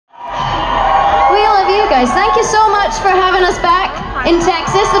you so much for having us back in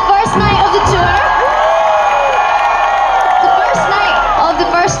Texas. The first night of the tour. The first night of the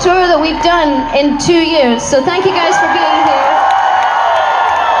first tour that we've done in 2 years. So thank you guys for being here.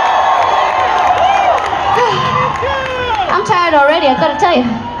 I'm tired already, I've got to tell you.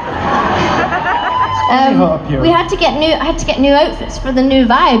 I had to get new outfits for the new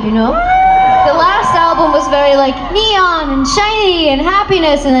vibe, you know. The last album was very like neon and shiny and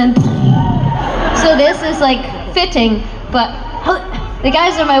happiness, and then so this is like fitting, but the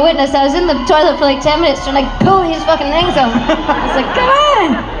guys are my witness. I was in the toilet for like 10 minutes trying to pull these fucking things off. I was like, come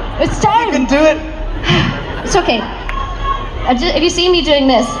on, it's time. You can do it. It's okay. If you see me doing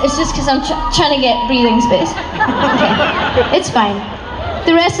this, it's just because I'm trying to get breathing space. Okay. It's fine.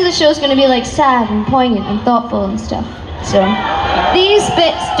 The rest of the show is going to be like sad and poignant and thoughtful and stuff. So these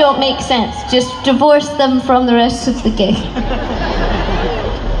bits don't make sense. Just divorce them from the rest of the gig.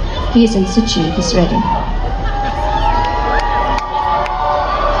 He's in situ. He's ready.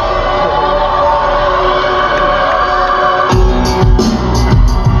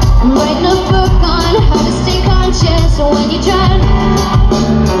 I'm writing a book on how to stay conscious when you try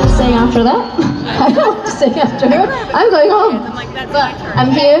to sing after that. I don't want to sing after her. I'm going home. But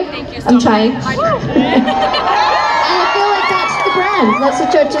I'm here. I'm trying. And I feel like that's the brand. That's the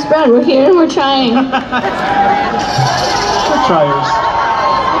Chvrches brand. We're here and we're trying. We're tryers.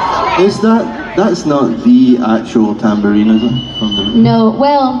 That's not the actual tambourine, is it? From the... No.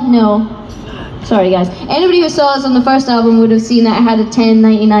 Well, no. Sorry guys. Anybody who saw us on the first album would have seen that I had a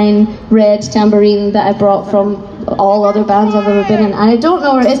 10.99 red tambourine that I brought from all other bands I've ever been in, and I don't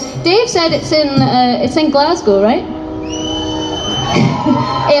know where it is. Dave said it's in Glasgow, right?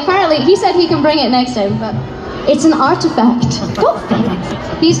 Apparently, he said he can bring it next time, but it's an artifact. Go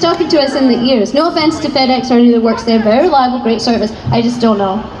FedEx. He's talking to us in the ears. No offense to FedEx or anyone that works there. Very reliable, great service. I just don't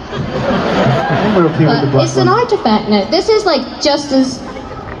know. But it's an artifact now. This is like just as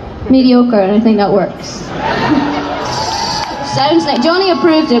mediocre, and I think that works. Sounds like Johnny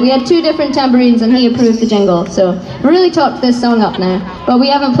approved it. We had 2 different tambourines and he approved the jingle, so we really talked this song up now, but we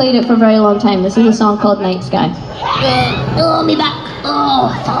haven't played it for a very long time. This is a song called Night Sky. Oh, me back. Oh,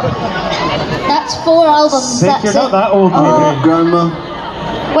 fuck. That's 4 albums. Sick, that's you're it. not that old, Grandma.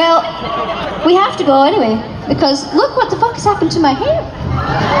 Well, we have to go anyway, because look what the fuck has happened to my hair.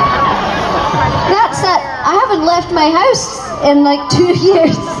 That's that. I haven't left my house in like 2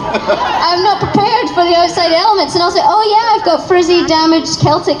 years. I'm not prepared for the outside elements, and I'll say, oh yeah, I've got frizzy, damaged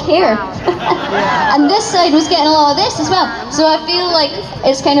Celtic hair. And this side was getting a lot of this as well, so I feel like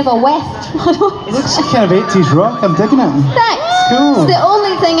it's kind of a weft. It looks like kind of 80s rock. I'm digging it. Thanks. Cool. It's the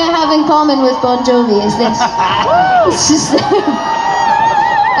only thing I have in common with Bon Jovi is this. It's just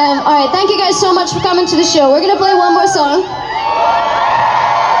alright, thank you guys so much for coming to the show. We're gonna play one more song.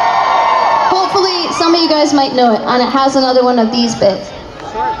 Hopefully some of you guys might know it, and it has another one of these bits.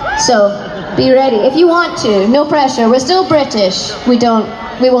 So, be ready. If you want to, no pressure. We're still British. We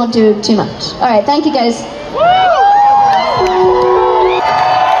won't do too much. Alright, thank you guys.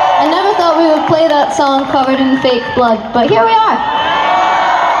 I never thought we would play that song covered in fake blood, but here we are.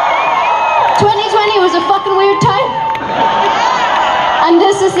 2020 was a fucking weird time. And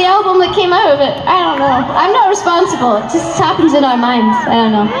this is the album that came out of it. I don't know. I'm not responsible. It just happens in our minds. I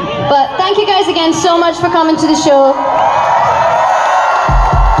don't know. But thank you guys again so much for coming to the show.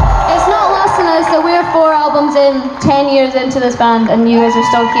 It's not lost on us that we're 4 albums in, 10 years into this band, and you guys are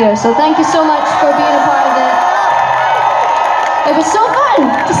still here. So thank you so much for being a part of it. It was so fun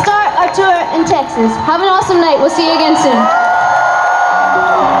to start our tour in Texas. Have an awesome night. We'll see you again soon.